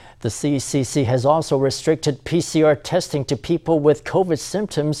The CCC has also restricted PCR testing to people with COVID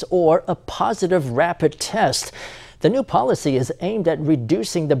symptoms or a positive rapid test. The new policy is aimed at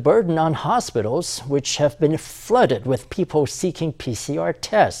reducing the burden on hospitals, which have been flooded with people seeking PCR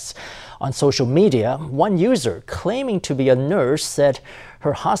tests. On social media, one user claiming to be a nurse said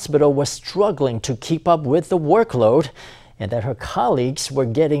her hospital was struggling to keep up with the workload and that her colleagues were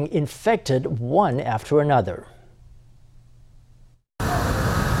getting infected one after another.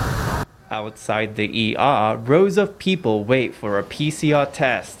 Outside the ER, rows of people wait for a PCR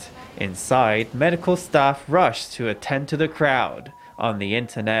test. Inside, medical staff rush to attend to the crowd. On the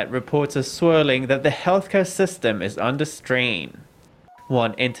internet, reports are swirling that the healthcare system is under strain.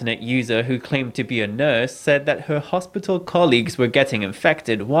 One internet user who claimed to be a nurse said that her hospital colleagues were getting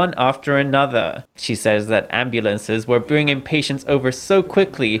infected one after another. She says that ambulances were bringing patients over so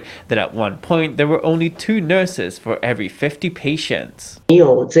quickly that at one point there were only 2 nurses for every 50 patients.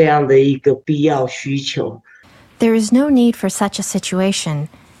 There is no need for such a situation.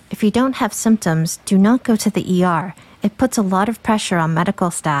 If you don't have symptoms, do not go to the ER. It puts a lot of pressure on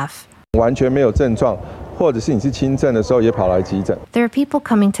medical staff. There are people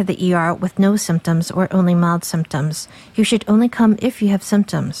coming to the ER with no symptoms or only mild symptoms. You should only come if you have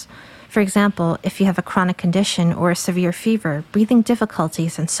symptoms. For example, if you have a chronic condition or a severe fever, breathing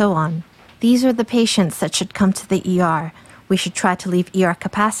difficulties, and so on. These are the patients that should come to the ER. We should try to leave ER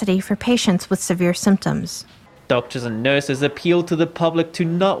capacity for patients with severe symptoms. Doctors and nurses appeal to the public to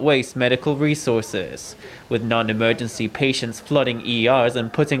not waste medical resources. With non-emergency patients flooding ERs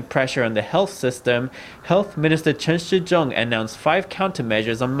and putting pressure on the health system, Health Minister Chen Shizhong announced 5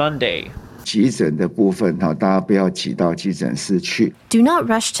 countermeasures on Monday. Do not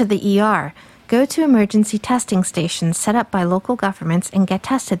rush to the ER. Go to emergency testing stations set up by local governments and get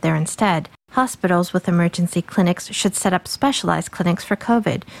tested there instead. Hospitals with emergency clinics should set up specialized clinics for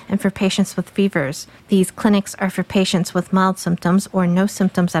COVID and for patients with fevers. These clinics are for patients with mild symptoms or no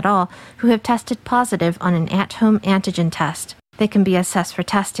symptoms at all who have tested positive on an at-home antigen test. They can be assessed for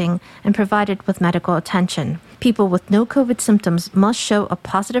testing and provided with medical attention. People with no COVID symptoms must show a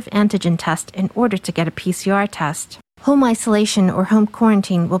positive antigen test in order to get a PCR test. Home isolation or home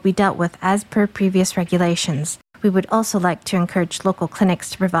quarantine will be dealt with as per previous regulations. We would also like to encourage local clinics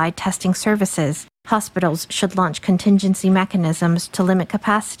to provide testing services. Hospitals should launch contingency mechanisms to limit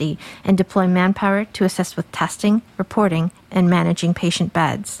capacity and deploy manpower to assist with testing, reporting, and managing patient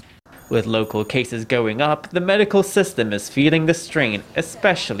beds. With local cases going up, the medical system is feeling the strain,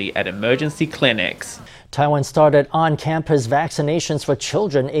 especially at emergency clinics. Taiwan started on-campus vaccinations for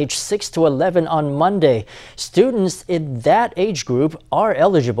children aged 6 to 11 on Monday. Students in that age group are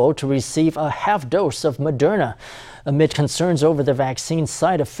eligible to receive a half dose of Moderna. Amid concerns over the vaccine's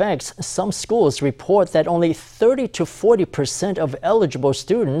side effects, some schools report that only 30 to 40% of eligible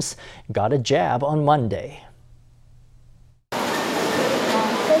students got a jab on Monday.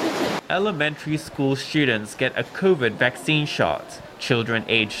 Elementary school students get a COVID vaccine shot. Children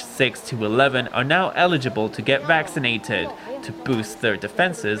aged 6 to 11 are now eligible to get vaccinated to boost their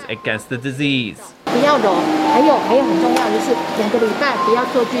defenses against the disease.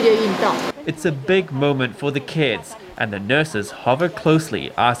 It's a big moment for the kids, and the nurses hover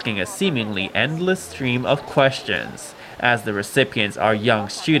closely, asking a seemingly endless stream of questions. As the recipients are young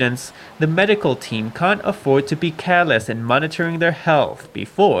students, the medical team can't afford to be careless in monitoring their health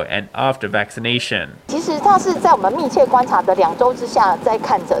before and after vaccination.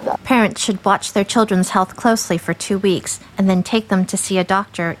 Parents should watch their children's health closely for 2 weeks and then take them to see a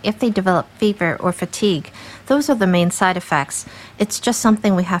doctor if they develop fever or fatigue. Those are the main side effects. It's just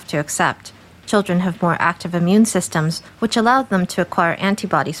something we have to accept. Children have more active immune systems, which allow them to acquire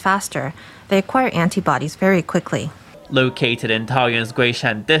antibodies faster. They acquire antibodies very quickly. Located in Taoyuan's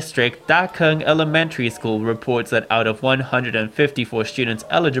Guishan district, Dakeng Elementary School reports that out of 154 students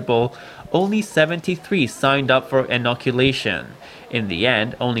eligible, only 73 signed up for inoculation. In the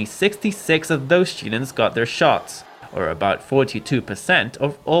end, only 66 of those students got their shots, or about 42%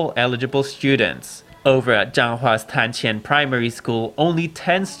 of all eligible students. Over at Zhanghua's Tanqian Primary School, only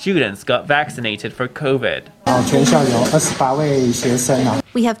 10 students got vaccinated for COVID.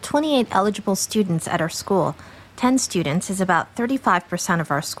 We have 28 eligible students at our school. 10 students is about 35% of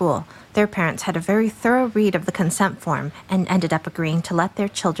our school. Their parents had a very thorough read of the consent form and ended up agreeing to let their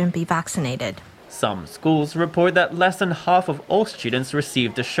children be vaccinated. Some schools report that less than half of all students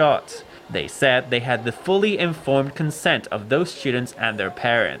received a shot. They said they had the fully informed consent of those students and their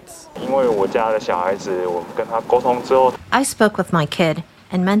parents. I spoke with my kid,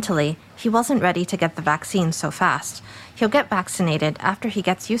 and mentally, he wasn't ready to get the vaccine so fast. He'll get vaccinated after he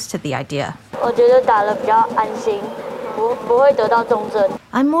gets used to the idea.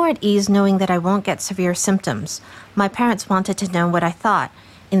 I'm more at ease knowing that I won't get severe symptoms. My parents wanted to know what I thought.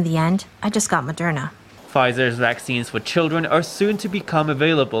 In the end, I just got Moderna. Pfizer's vaccines for children are soon to become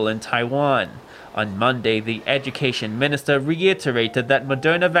available in Taiwan. On Monday, the education minister reiterated that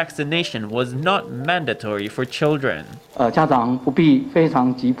Moderna vaccination was not mandatory for children.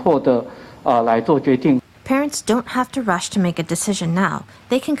 Parents don't have to rush to make a decision now.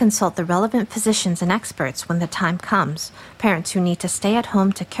 They can consult the relevant physicians and experts when the time comes. Parents who need to stay at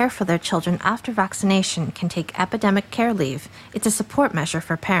home to care for their children after vaccination can take epidemic care leave. It's a support measure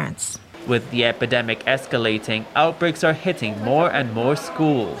for parents. With the epidemic escalating, outbreaks are hitting more and more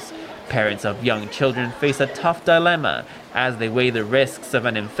schools. Parents of young children face a tough dilemma as they weigh the risks of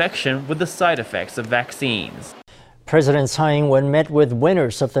an infection with the side effects of vaccines. President Tsai Ing-wen met with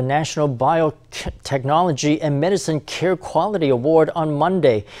winners of the National Biotechnology and Medicine Care Quality Award on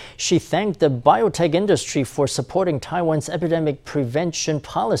Monday. She thanked the biotech industry for supporting Taiwan's epidemic prevention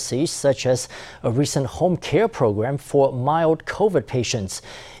policies, such as a recent home care program for mild COVID patients.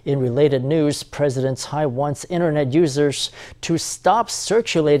 In related news, President Tsai wants internet users to stop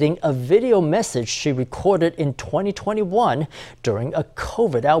circulating a video message she recorded in 2021 during a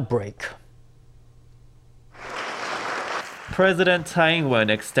COVID outbreak. President Tsai Ing-wen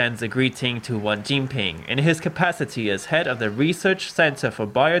extends a greeting to Wang Jinping in his capacity as head of the Research Center for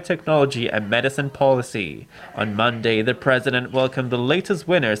Biotechnology and Medicine Policy. On Monday, the president welcomed the latest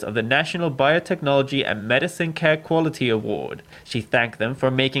winners of the National Biotechnology and Medicine Care Quality Award. She thanked them for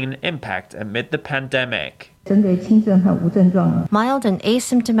making an impact amid the pandemic. Mild and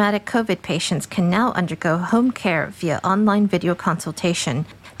asymptomatic COVID patients can now undergo home care via online video consultation.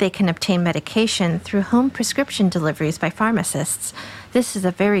 They can obtain medication through home prescription deliveries by pharmacists. This is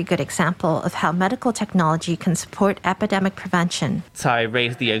a very good example of how medical technology can support epidemic prevention. Tsai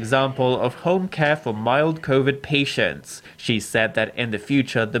raised the example of home care for mild COVID patients. She said that in the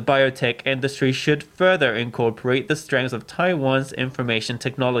future, the biotech industry should further incorporate the strengths of Taiwan's information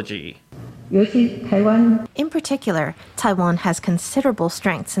technology. In particular, Taiwan has considerable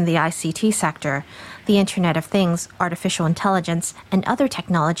strengths in the ICT sector. The Internet of Things, artificial intelligence, and other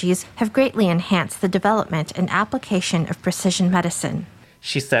technologies have greatly enhanced the development and application of precision medicine.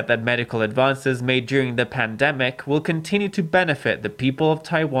 She said that medical advances made during the pandemic will continue to benefit the people of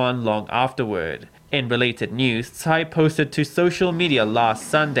Taiwan long afterward. In related news, Tsai posted to social media last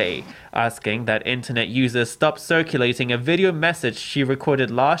Sunday, asking that internet users stop circulating a video message she recorded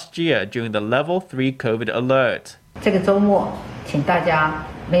last year during the Level 3 COVID alert.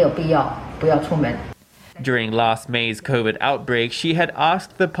 During last May's COVID outbreak, she had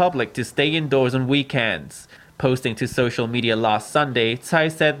asked the public to stay indoors on weekends. Posting to social media last Sunday, Tsai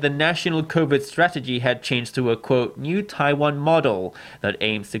said the national COVID strategy had changed to a, quote, new Taiwan model that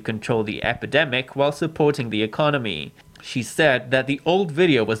aims to control the epidemic while supporting the economy. She said that the old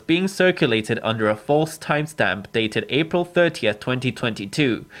video was being circulated under a false timestamp dated April 30th,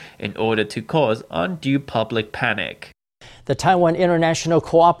 2022, in order to cause undue public panic. The Taiwan International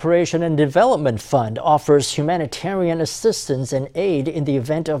Cooperation and Development Fund offers humanitarian assistance and aid in the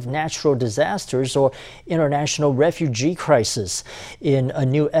event of natural disasters or international refugee crisis. In a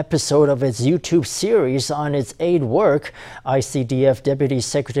new episode of its YouTube series on its aid work, ICDF Deputy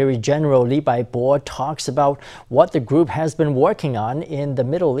Secretary General Li Baibo talks about what the group has been working on in the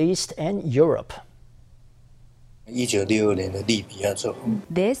Middle East and Europe. This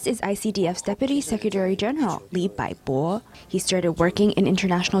is ICDF's Deputy Secretary General Li Baibo. He started working in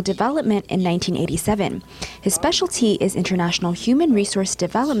international development in 1987. His specialty is international human resource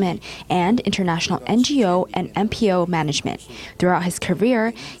development and international NGO and MPO management. Throughout his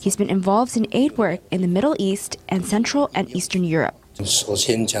career, he's been involved in aid work in the Middle East and Central and Eastern Europe.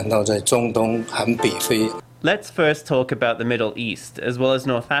 Let's first talk about the Middle East, as well as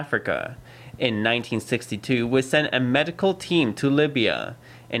North Africa. In 1962, we sent a medical team to Libya.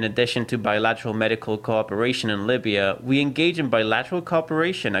 In addition to bilateral medical cooperation in Libya, we engage in bilateral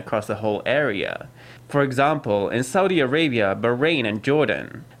cooperation across the whole area. For example, in Saudi Arabia, Bahrain, and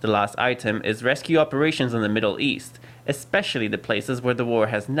Jordan. The last item is rescue operations in the Middle East, especially the places where the war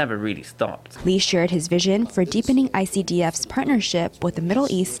has never really stopped. Li shared his vision for deepening ICDF's partnership with the Middle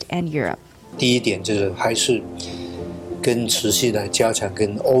East and Europe.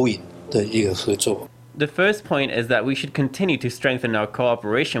 The first point is that we should continue to strengthen our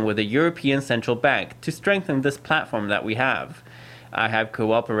cooperation with the European Central Bank to strengthen this platform that we have. I have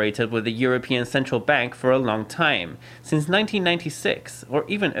cooperated with the European Central Bank for a long time, since 1996, or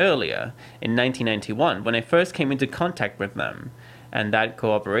even earlier, in 1991 when I first came into contact with them. And that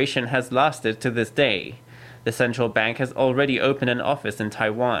cooperation has lasted to this day. The central bank has already opened an office in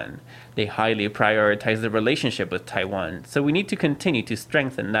Taiwan. They highly prioritize the relationship with Taiwan, so we need to continue to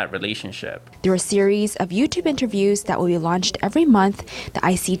strengthen that relationship. Through a series of YouTube interviews that will be launched every month, the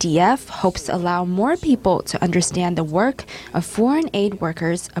ICDF hopes to allow more people to understand the work of foreign aid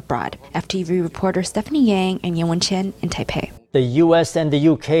workers abroad. FTV reporter Stephanie Yang and Yan Wen-chen in Taipei. The U.S. and the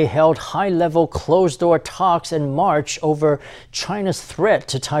U.K. held high-level closed-door talks in March over China's threat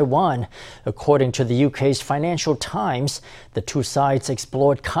to Taiwan. According to the U.K.'s Financial Times, the two sides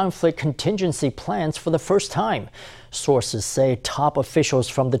explored conflict contingency plans for the first time. Sources say top officials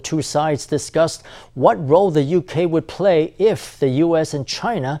from the two sides discussed what role the U.K. would play if the U.S. and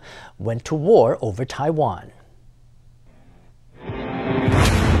China went to war over Taiwan.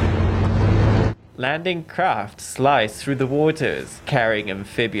 Landing craft slice through the waters. Carrying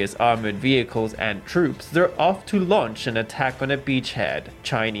amphibious armored vehicles and troops, they're off to launch an attack on a beachhead.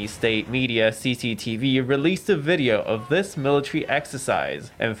 Chinese state media CCTV released a video of this military exercise,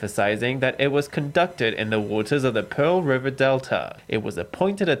 emphasizing that it was conducted in the waters of the Pearl River Delta. It was a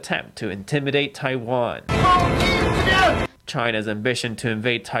pointed attempt to intimidate Taiwan. China's ambition to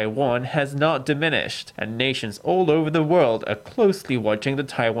invade Taiwan has not diminished, and nations all over the world are closely watching the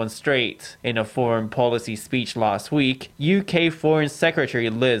Taiwan Strait. In a foreign policy speech last week, UK Foreign Secretary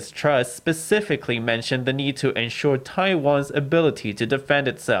Liz Truss specifically mentioned the need to ensure Taiwan's ability to defend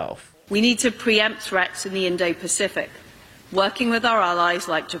itself. We need to preempt threats in the Indo-Pacific, working with our allies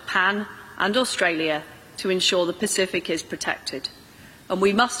like Japan and Australia to ensure the Pacific is protected. And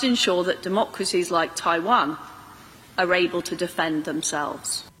we must ensure that democracies like Taiwan are able to defend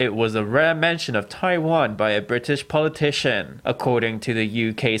themselves. It was a rare mention of Taiwan by a British politician. According to the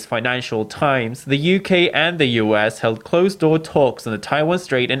UK's Financial Times, the UK and the US held closed-door talks on the Taiwan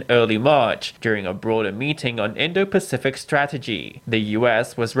Strait in early March during a broader meeting on Indo-Pacific strategy. The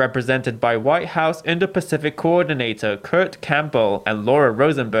US was represented by White House Indo-Pacific Coordinator Kurt Campbell and Laura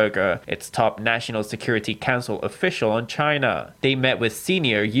Rosenberger, its top National Security Council official on China. They met with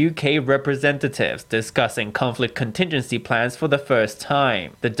senior UK representatives discussing conflict contingency plans for the first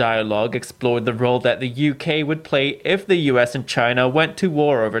time. The dialogue explored the role that the UK would play if the US and China went to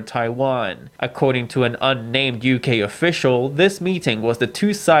war over Taiwan. According to an unnamed UK official, this meeting was the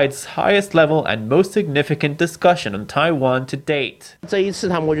two sides' highest level and most significant discussion on Taiwan to date.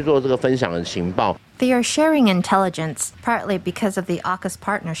 They are sharing intelligence, partly because of the AUKUS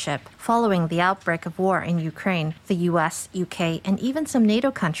partnership. Following the outbreak of war in Ukraine, the US, UK, and even some NATO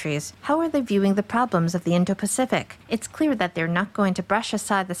countries, how are they viewing the problems of the Indo-Pacific? It's clear that they're not going to brush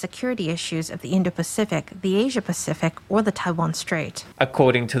aside the security issues of the Indo-Pacific, the Asia-Pacific, or the Taiwan Strait.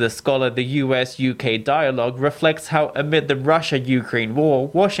 According to the scholar, the US-UK dialogue reflects how amid the Russia-Ukraine war,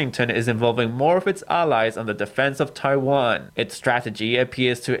 Washington is involving more of its allies on the defense of Taiwan. Its strategy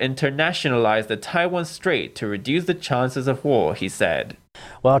appears to internationalize the Taiwan Strait to reduce the chances of war, he said.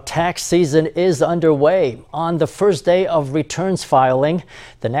 Well, tax season is underway. On the first day of returns filing,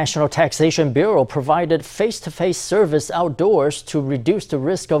 the National Taxation Bureau provided face-to-face service outdoors to reduce the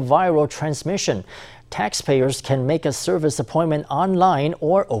risk of viral transmission. Taxpayers can make a service appointment online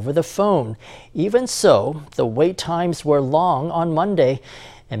or over the phone. Even so, the wait times were long on Monday,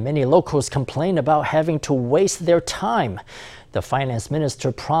 and many locals complained about having to waste their time. The finance minister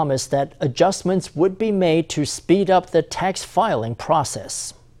promised that adjustments would be made to speed up the tax filing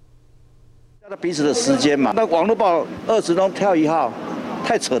process. 彼此的时间嘛，那网络报20钟跳1号，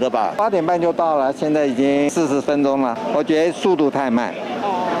太扯了吧？8点半就到了，现在已经40分钟了，我觉得速度太慢。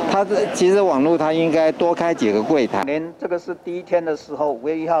它其实网络它应该多开几个柜台。连这个是第一天的时候，5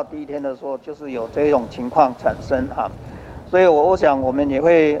月1号第一天的时候，就是有这种情况产生哈，所以我想我们也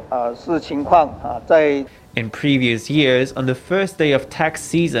会视情况在。In previous years, on the first day of tax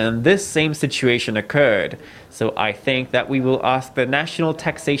season, this same situation occurred. So I think that we will ask the National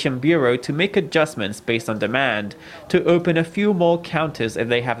Taxation Bureau to make adjustments based on demand, to open a few more counters if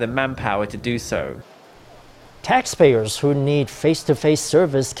they have the manpower to do so. Taxpayers who need face-to-face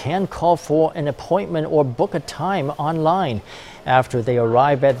service can call for an appointment or book a time online. After they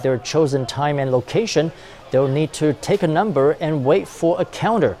arrive at their chosen time and location, they'll need to take a number and wait for a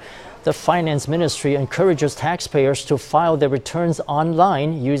counter. The Finance Ministry encourages taxpayers to file their returns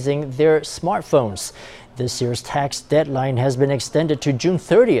online using their smartphones. This year's tax deadline has been extended to June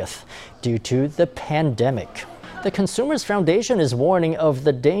 30th due to the pandemic. The Consumers Foundation is warning of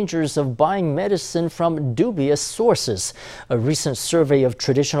the dangers of buying medicine from dubious sources. A recent survey of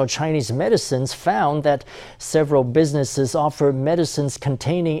traditional Chinese medicines found that several businesses offer medicines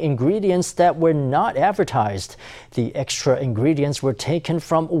containing ingredients that were not advertised. The extra ingredients were taken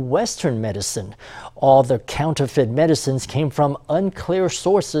from Western medicine. All the counterfeit medicines came from unclear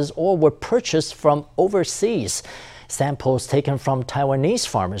sources or were purchased from overseas. Samples taken from Taiwanese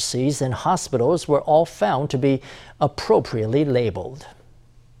pharmacies and hospitals were all found to be appropriately labeled.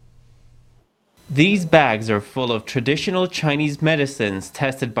 These bags are full of traditional Chinese medicines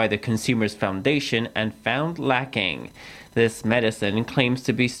tested by the Consumers Foundation and found lacking. This medicine claims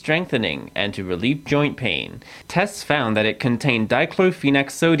to be strengthening and to relieve joint pain. Tests found that it contained diclofenac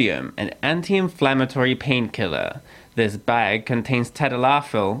sodium, an anti-inflammatory painkiller. This bag contains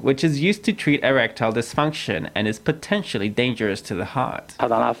tadalafil, which is used to treat erectile dysfunction and is potentially dangerous to the heart.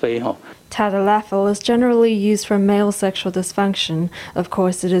 Tadalafil is generally used for male sexual dysfunction. Of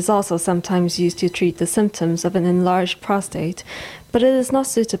course, it is also sometimes used to treat the symptoms of an enlarged prostate, but it is not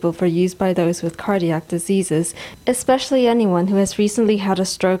suitable for use by those with cardiac diseases, especially anyone who has recently had a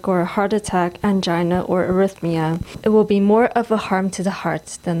stroke or a heart attack, angina, or arrhythmia. It will be more of a harm to the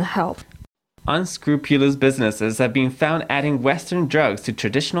heart than a help. Unscrupulous businesses have been found adding Western drugs to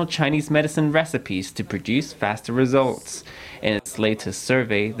traditional Chinese medicine recipes to produce faster results. In its latest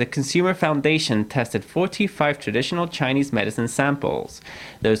survey, the Consumer Foundation tested 45 traditional Chinese medicine samples.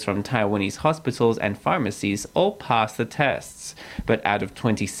 Those from Taiwanese hospitals and pharmacies all passed the tests. But out of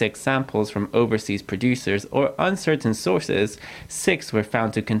 26 samples from overseas producers or uncertain sources, 6 were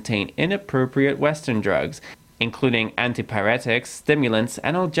found to contain inappropriate Western drugs, including antipyretics, stimulants,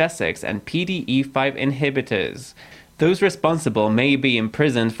 analgesics, and PDE5 inhibitors. Those responsible may be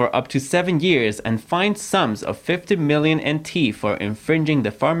imprisoned for up to 7 years and fined sums of 50 million NT for infringing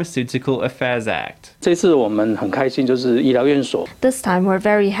the Pharmaceutical Affairs Act. This time we're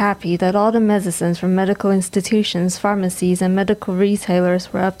very happy that all the medicines from medical institutions, pharmacies, and medical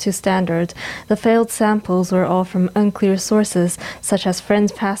retailers were up to standard. The failed samples were all from unclear sources, such as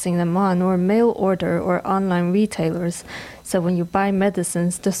friends passing them on, or mail order, or online retailers. So when you buy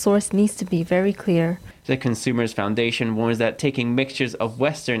medicines, the source needs to be very clear. The Consumers Foundation warns that taking mixtures of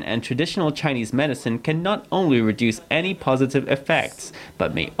Western and traditional Chinese medicine can not only reduce any positive effects,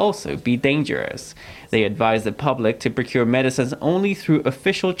 but may also be dangerous. They advise the public to procure medicines only through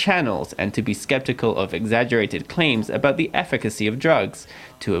official channels and to be skeptical of exaggerated claims about the efficacy of drugs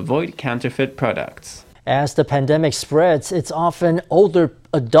to avoid counterfeit products. As the pandemic spreads, it's often older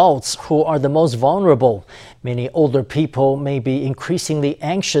adults who are the most vulnerable. Many older people may be increasingly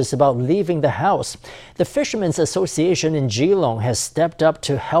anxious about leaving the house. The Fishermen's Association in Keelung has stepped up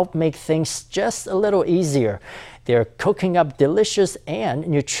to help make things just a little easier. They're cooking up delicious and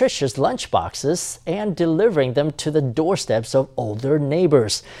nutritious lunchboxes and delivering them to the doorsteps of older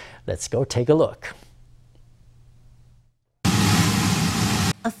neighbors. Let's go take a look.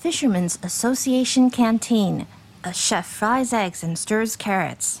 A Fishermen's Association canteen. A chef fries eggs and stirs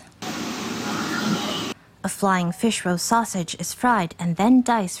carrots. A flying fish roast sausage is fried and then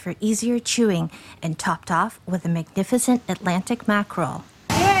diced for easier chewing and topped off with a magnificent Atlantic mackerel.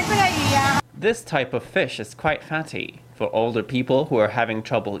 This type of fish is quite fatty. For older people who are having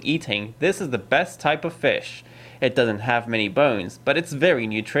trouble eating, this is the best type of fish. It doesn't have many bones, but it's very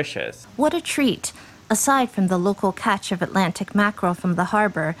nutritious. What a treat! Aside from the local catch of Atlantic mackerel from the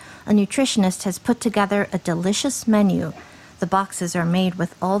harbor, a nutritionist has put together a delicious menu. The boxes are made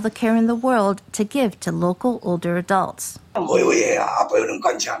with all the care in the world to give to local older adults.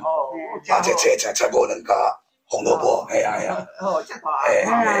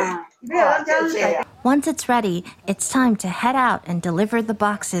 Once it's ready, it's time to head out and deliver the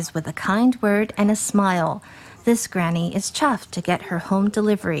boxes with a kind word and a smile. This granny is chuffed to get her home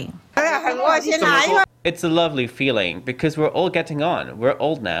delivery. It's a lovely feeling because we're all getting on. We're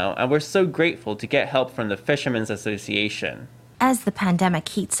old now and we're so grateful to get help from the Fishermen's Association. As the pandemic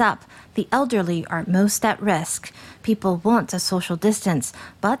heats up, the elderly are most at risk. People want to social distance,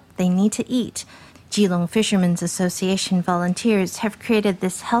 but they need to eat. Keelung Fishermen's Association volunteers have created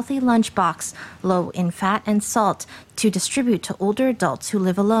this healthy lunchbox, low in fat and salt, to distribute to older adults who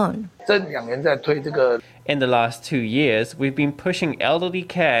live alone. In the last 2 years, we've been pushing elderly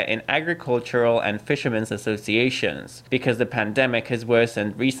care in agricultural and fishermen's associations. Because the pandemic has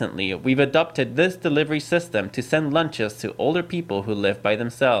worsened recently, we've adopted this delivery system to send lunches to older people who live by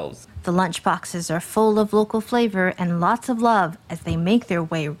themselves. The lunchboxes are full of local flavor and lots of love as they make their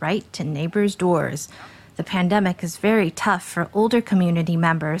way right to neighbors' doors. The pandemic is very tough for older community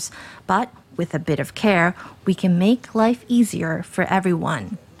members, but with a bit of care, we can make life easier for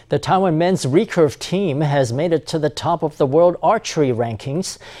everyone. The Taiwan men's recurve team has made it to the top of the world archery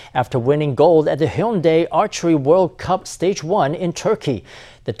rankings after winning gold at the Hyundai Archery World Cup Stage 1 in Turkey.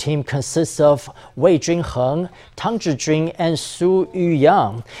 The team consists of Wei Junheng, Tang Zhijun, and Su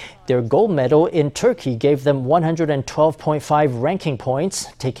Yuyang. Their gold medal in Turkey gave them 112.5 ranking points,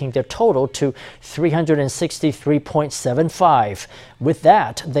 taking their total to 363.75. With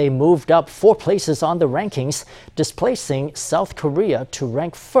that, they moved up 4 places on the rankings, displacing South Korea to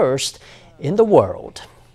rank first in the world.